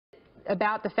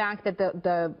about the fact that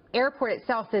the airport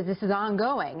itself says this is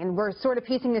ongoing, and we're sort of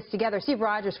piecing this together. Steve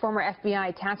Rogers, former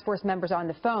FBI task force members, on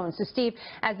the phone. So, Steve,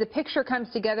 as the picture comes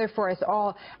together for us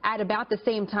all at about the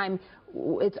same time,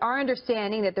 it's our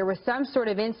understanding that there was some sort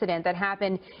of incident that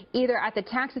happened either at the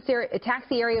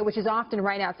taxi area, which is often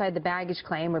right outside the baggage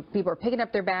claim, where people are picking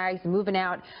up their bags and moving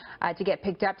out to get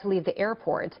picked up to leave the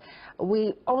airport.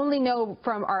 We only know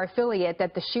from our affiliate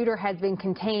that the shooter has been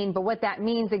contained, but what that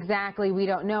means exactly, we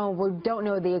don't know. We don't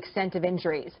know the extent of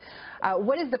injuries.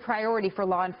 What is the priority for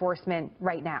law enforcement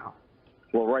right now?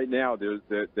 Well, right now,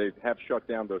 they have shut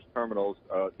down those terminals.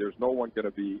 There's no one going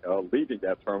to be leaving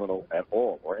that terminal at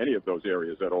all, or any of those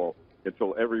areas at all,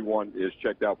 until everyone is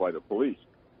checked out by the police.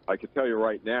 I can tell you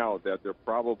right now that they're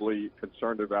probably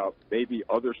concerned about maybe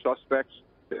other suspects.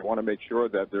 They want to make sure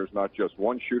that there's not just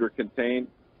one shooter contained.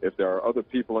 If there are other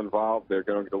people involved, they're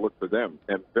going to look for them.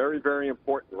 And very, very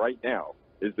important right now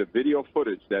is the video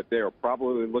footage that they are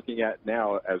probably looking at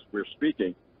now as we're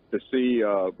speaking, to see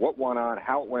what went on,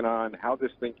 how it went on, how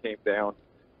this thing came down.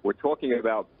 We're talking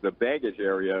about the baggage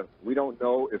area. We don't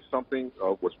know if something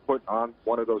was put on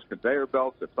one of those conveyor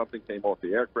belts, if something came off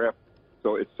the aircraft.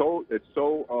 So it's so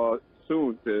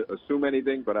soon to assume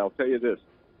anything, but I'll tell you this,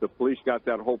 the police got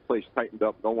that whole place tightened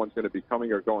up. No one's going to be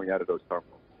coming or going out of those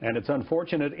terminals. And it's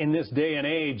unfortunate in this day and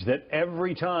age that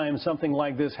every time something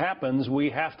like this happens,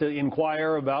 we have to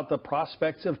inquire about the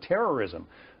prospects of terrorism.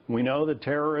 We know that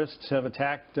terrorists have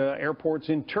attacked airports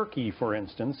in Turkey, for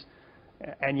instance,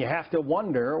 and you have to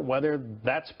wonder whether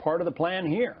that's part of the plan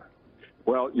here.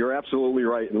 Well, you're absolutely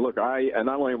right. And look, and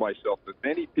not only myself, but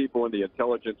many people in the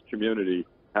intelligence community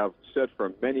have said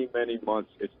for many, many months,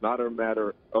 it's not a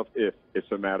matter of if,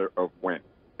 it's a matter of when.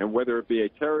 And whether it be a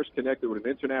terrorist connected with an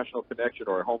international connection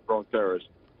or a homegrown terrorist,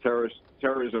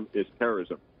 terrorism is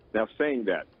terrorism. Now, saying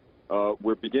that,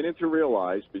 we're beginning to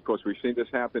realize, because we've seen this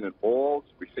happen in malls,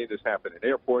 we've seen this happen in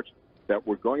airports, that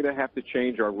we're going to have to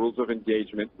change our rules of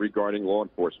engagement regarding law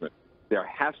enforcement. There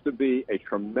has to be a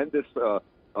tremendous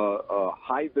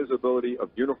high visibility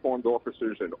of uniformed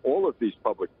officers in all of these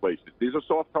public places. These are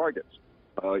soft targets.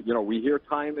 You know, we hear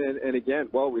time and again,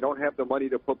 well, we don't have the money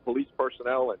to put police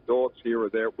personnel and dogs here or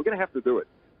there. We're going to have to do it.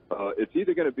 It's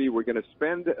either going to be we're going to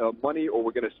spend money or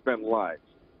we're going to spend lives.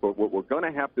 But what we're going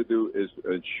to have to do is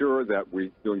ensure that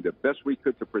we're doing the best we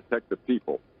could to protect the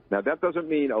people. Now, that doesn't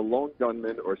mean a lone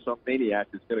gunman or some maniac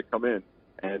is going to come in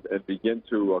and begin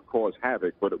to cause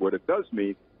havoc. But what it does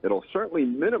mean, it'll certainly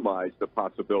minimize the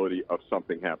possibility of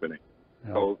something happening.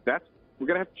 Yeah. So we're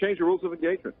going to have to change the rules of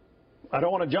engagement. I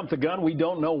don't want to jump the gun. We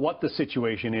don't know what the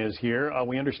situation is here.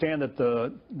 We understand that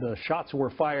the shots were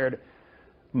fired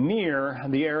near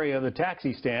the area of the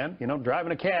taxi stand. You know,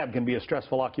 driving a cab can be a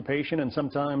stressful occupation, and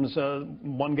sometimes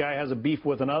one guy has a beef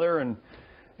with another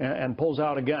and pulls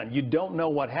out a gun. You don't know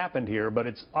what happened here, but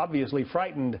it's obviously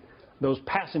frightened those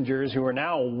passengers who are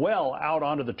now well out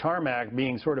onto the tarmac,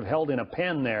 being sort of held in a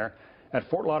pen there at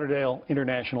Fort Lauderdale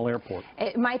International Airport.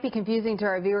 It might be confusing to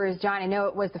our viewers, John. I know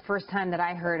it was the first time that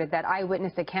I heard it, that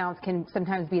eyewitness accounts can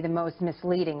sometimes be the most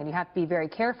misleading, and you have to be very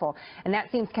careful. And that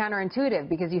seems counterintuitive,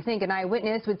 because you think an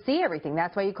eyewitness would see everything.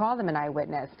 That's why you call them an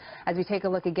eyewitness. As we take a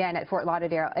look again at Fort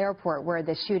Lauderdale Airport, where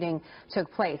the shooting took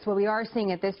place. What we are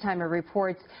seeing at this time are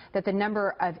reports that the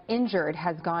number of injured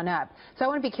has gone up. So I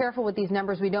want to be careful with these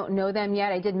numbers. We don't know them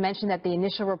yet. I did mention that the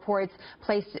initial reports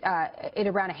placed it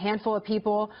around a handful of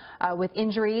people with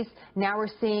injuries. Now we're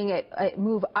seeing it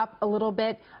move up a little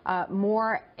bit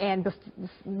more, and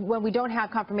when we don't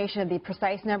have confirmation of the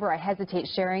precise number, I hesitate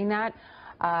sharing that.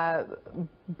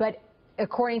 But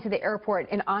according to the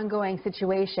airport, an ongoing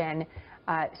situation.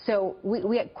 So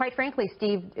we quite frankly,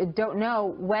 Steve, don't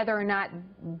know whether or not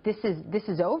this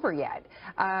is over yet.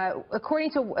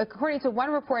 According to one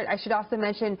report, I should also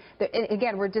mention that,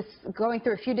 again, we're just going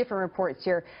through a few different reports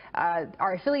here.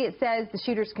 Our affiliate says the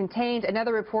shooter's contained.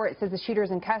 Another report says the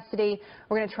shooter's in custody.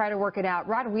 We're going to try to work it out.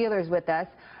 Rod Wheeler's with us,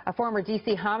 a former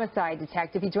D.C. homicide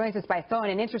detective. He joins us by phone.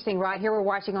 And interesting, Rod, here we're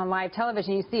watching on live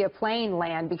television. You see a plane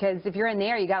land, because if you're in the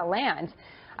air, you got to land.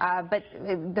 But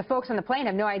the folks on the plane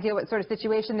have no idea what sort of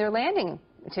situation they're landing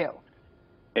to.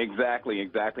 Exactly.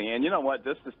 And you know what?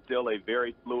 This is still a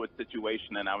very fluid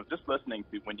situation. And I was just listening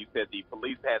to when you said the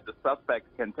police had the suspects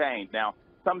contained. Now,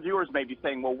 some viewers may be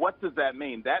saying, well, what does that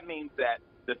mean? That means that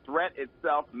the threat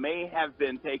itself may have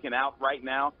been taken out right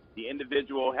now. The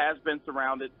individual has been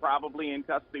surrounded, probably in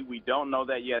custody. We don't know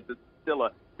that yet. This is still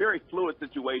a very fluid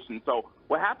situation. So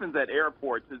what happens at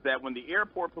airports is that when the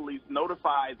airport police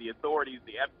notify the authorities,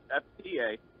 the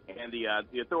FTA and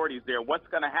the authorities there, what's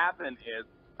going to happen is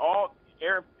all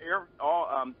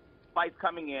flights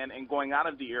coming in and going out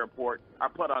of the airport are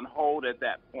put on hold at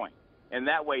that point. And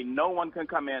that way, no one can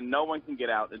come in, no one can get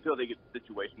out until they get the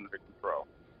situation under control.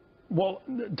 Well,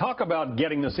 talk about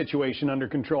getting the situation under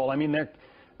control. I mean,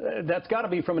 that's got to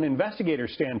be, from an investigator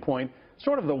standpoint,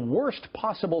 sort of the worst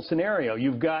possible scenario.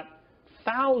 You've got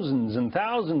thousands and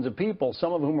thousands of people,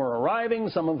 some of whom are arriving,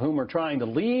 some of whom are trying to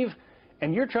leave,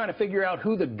 and you're trying to figure out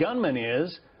who the gunman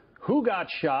is, who got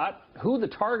shot, who the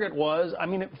target was. I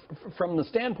mean, from the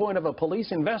standpoint of a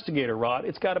police investigator, Rod,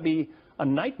 it's got to be a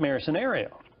nightmare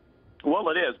scenario. Well,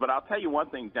 it is, but I'll tell you one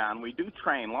thing, John. We do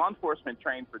train, law enforcement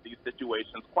train for these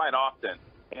situations quite often.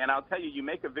 And I'll tell you, you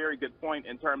make a very good point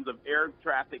in terms of air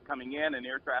traffic coming in and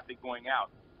air traffic going out.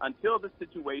 Until the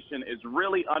situation is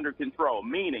really under control,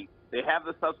 meaning they have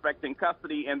the suspect in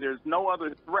custody and there's no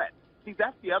other threat. See,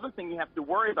 that's the other thing you have to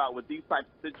worry about with these types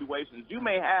of situations. You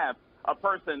may have a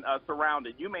person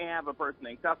surrounded. You may have a person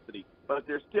in custody, but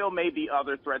there still may be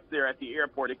other threats there at the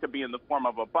airport. It could be in the form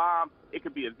of a bomb. It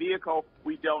could be a vehicle.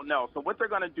 We don't know. So what they're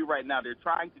going to do right now, they're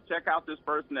trying to check out this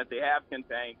person that they have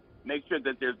contained, make sure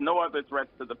that there's no other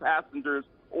threats to the passengers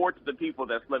or to the people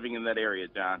that's living in that area,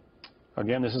 John.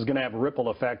 Again, this is going to have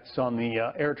ripple effects on the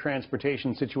air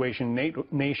transportation situation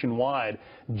nationwide.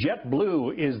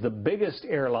 JetBlue is the biggest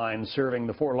airline serving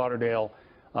the Fort Lauderdale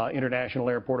International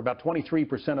Airport. About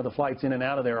 23% of the flights in and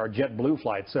out of there are JetBlue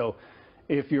flights. So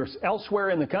if you're elsewhere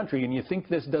in the country and you think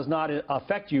this does not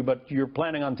affect you, but you're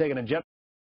planning on taking a jet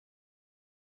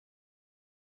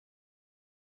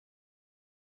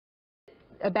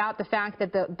about the fact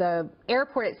that the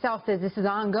airport itself says this is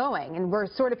ongoing, and we're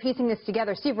sort of piecing this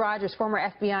together. Steve Rogers,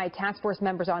 former FBI task force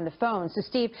member, is on the phone. So,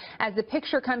 Steve, as the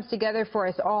picture comes together for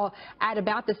us all at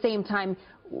about the same time,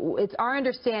 it's our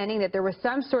understanding that there was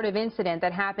some sort of incident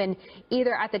that happened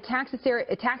either at the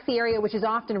taxi area, which is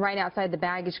often right outside the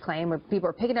baggage claim, where people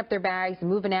are picking up their bags and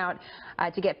moving out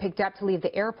to get picked up to leave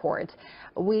the airport.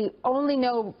 We only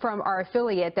know from our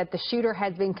affiliate that the shooter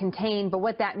has been contained, but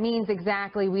what that means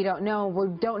exactly, we don't know.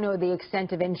 We don't know the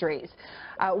extent of injuries.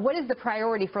 What is the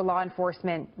priority for law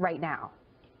enforcement right now?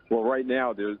 Well, right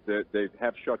now, they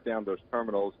have shut down those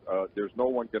terminals. There's no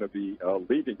one going to be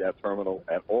leaving that terminal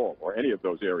at all, or any of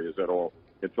those areas at all,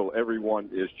 until everyone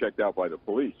is checked out by the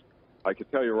police. I can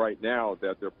tell you right now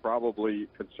that they're probably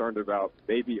concerned about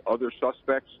maybe other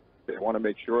suspects. They want to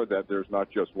make sure that there's not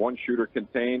just one shooter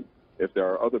contained. If there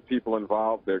are other people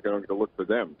involved, they're going to look for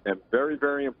them. And very,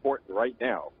 very important right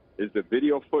now is the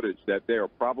video footage that they are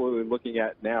probably looking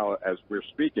at now as we're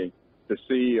speaking, to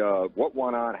see what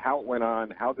went on, how it went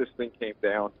on, how this thing came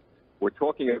down. We're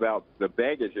talking about the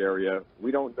baggage area.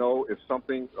 We don't know if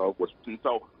something was... And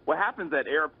so what happens at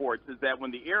airports is that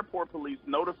when the airport police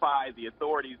notify the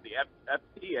authorities, the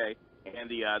FTA, and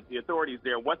the authorities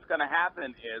there, what's going to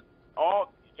happen is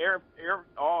all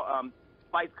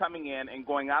flights coming in and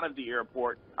going out of the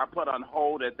airport are put on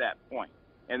hold at that point.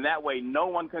 And that way, no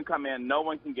one can come in, no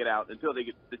one can get out until they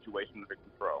get the situation under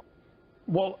control.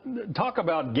 Well, talk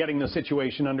about getting the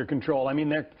situation under control. I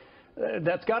mean,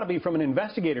 that's got to be, from an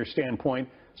investigator standpoint,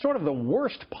 sort of the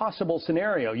worst possible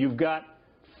scenario. You've got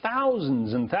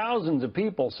thousands and thousands of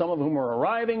people, some of whom are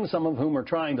arriving, some of whom are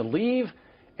trying to leave,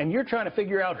 and you're trying to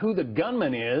figure out who the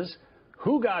gunman is,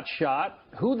 who got shot,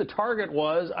 who the target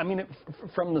was. I mean,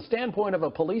 from the standpoint of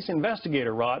a police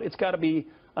investigator, Rod, it's got to be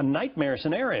a nightmare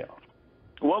scenario.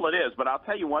 Well, it is, but I'll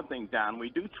tell you one thing, John.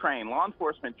 We do train, law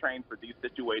enforcement train for these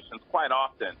situations quite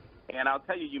often. And I'll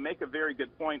tell you, you make a very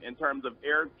good point in terms of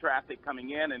air traffic coming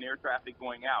in and air traffic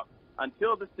going out.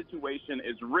 Until the situation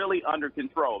is really under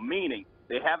control, meaning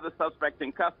they have the suspect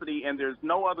in custody and there's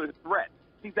no other threat.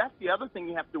 See, that's the other thing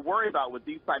you have to worry about with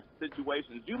these types of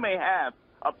situations. You may have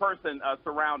a person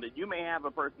surrounded. You may have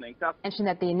a person in custody. Mentioned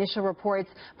that the initial reports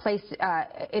placed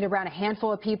it around a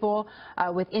handful of people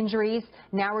with injuries.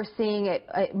 Now we're seeing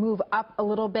it move up a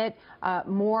little bit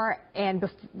more. And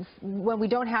when we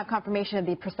don't have confirmation of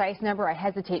the precise number, I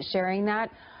hesitate sharing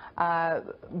that.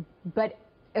 But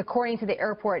according to the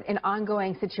airport, an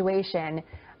ongoing situation.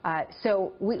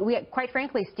 So we quite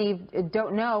frankly, Steve,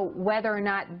 don't know whether or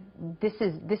not this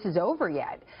is over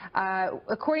yet.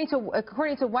 According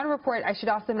to one report, I should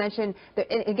also mention that,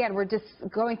 again, we're just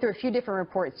going through a few different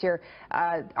reports here.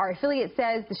 Our affiliate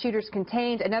says the shooter's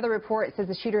contained. Another report says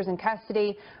the shooter's in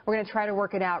custody. We're going to try to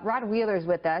work it out. Rod Wheeler's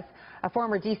with us, a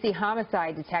former D.C.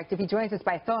 homicide detective. He joins us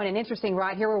by phone. And interesting,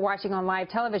 Rod, here we're watching on live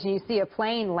television. You see a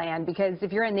plane land, because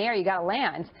if you're in the air, you got to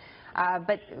land.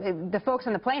 But the folks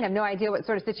on the plane have no idea what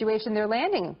sort of situation they're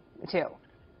landing to.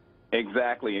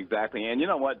 Exactly, exactly. And you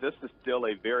know what? This is still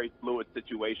a very fluid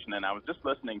situation. And I was just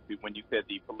listening to when you said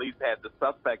the police had the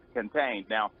suspect contained.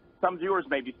 Now, some viewers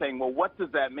may be saying, well, what does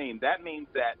that mean? That means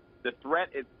that the threat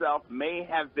itself may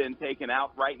have been taken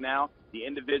out right now, The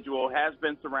individual has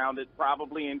been surrounded,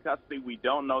 probably in custody. We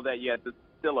don't know that yet. This is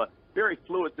still a very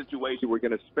fluid situation. We're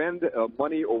going to spend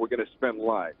money or we're going to spend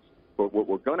lives. But what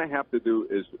we're going to have to do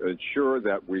is ensure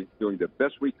that we're doing the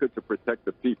best we could to protect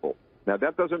the people. Now,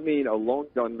 that doesn't mean a lone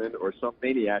gunman or some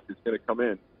maniac is going to come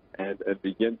in and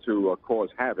begin to cause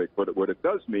havoc. But what it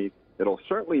does mean, it'll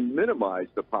certainly minimize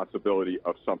the possibility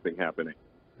of something happening.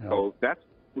 Yeah. So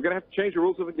we're going to have to change the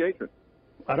rules of engagement.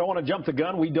 I don't want to jump the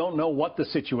gun. We don't know what the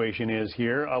situation is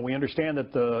here. We understand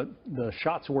that the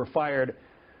shots were fired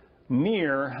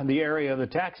near the area of the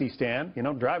taxi stand. You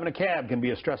know, driving a cab can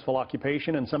be a stressful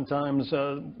occupation, and sometimes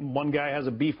one guy has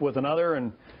a beef with another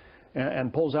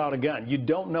and pulls out a gun. You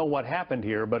don't know what happened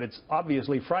here, but it's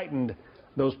obviously frightened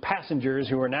those passengers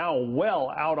who are now well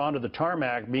out onto the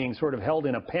tarmac, being sort of held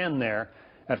in a pen there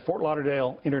at Fort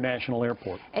Lauderdale International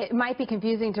Airport. It might be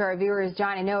confusing to our viewers,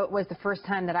 John. I know it was the first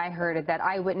time that I heard it, that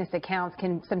eyewitness accounts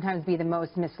can sometimes be the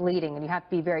most misleading, and you have to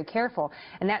be very careful.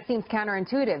 And that seems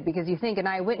counterintuitive, because you think an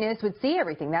eyewitness would see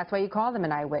everything. That's why you call them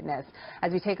an eyewitness.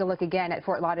 As we take a look again at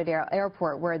Fort Lauderdale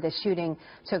Airport, where the shooting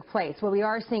took place. What we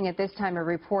are seeing at this time are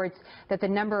reports that the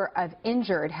number of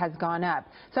injured has gone up.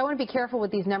 So I want to be careful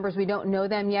with these numbers. We don't know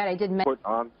them yet. I did mention put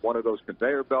on one of those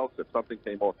conveyor belts if something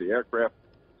came off the aircraft.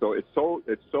 So it's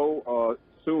so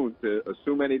soon to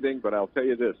assume anything, but I'll tell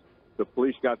you this, the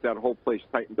police got that whole place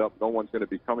tightened up. No one's going to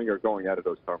be coming or going out of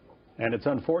those terminals. And it's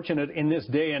unfortunate in this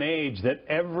day and age that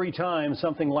every time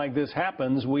something like this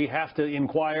happens, we have to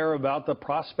inquire about the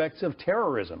prospects of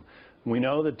terrorism. We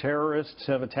know that terrorists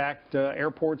have attacked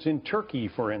airports in Turkey,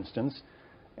 for instance,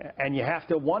 and you have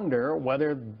to wonder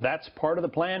whether that's part of the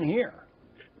plan here.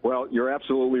 Well, you're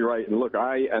absolutely right. And look,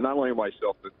 and not only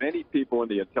myself, but many people in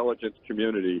the intelligence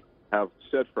community have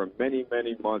said for many,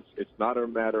 many months, it's not a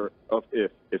matter of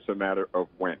if, it's a matter of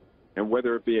when. And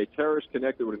whether it be a terrorist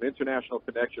connected with an international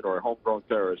connection or a homegrown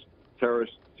terrorist,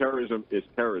 terrorism is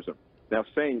terrorism. Now,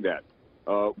 saying that,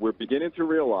 we're beginning to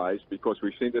realize, because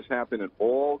we've seen this happen in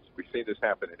malls, we've seen this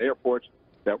happen in airports,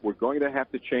 that we're going to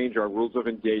have to change our rules of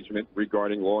engagement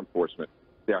regarding law enforcement.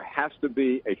 There has to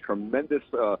be a tremendous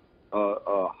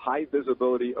high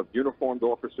visibility of uniformed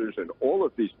officers in all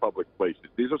of these public places.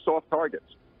 These are soft targets.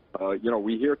 You know,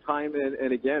 we hear time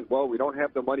and again, well, we don't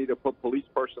have the money to put police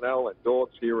personnel and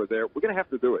dogs here or there. We're going to have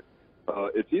to do it.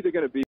 It's either going to be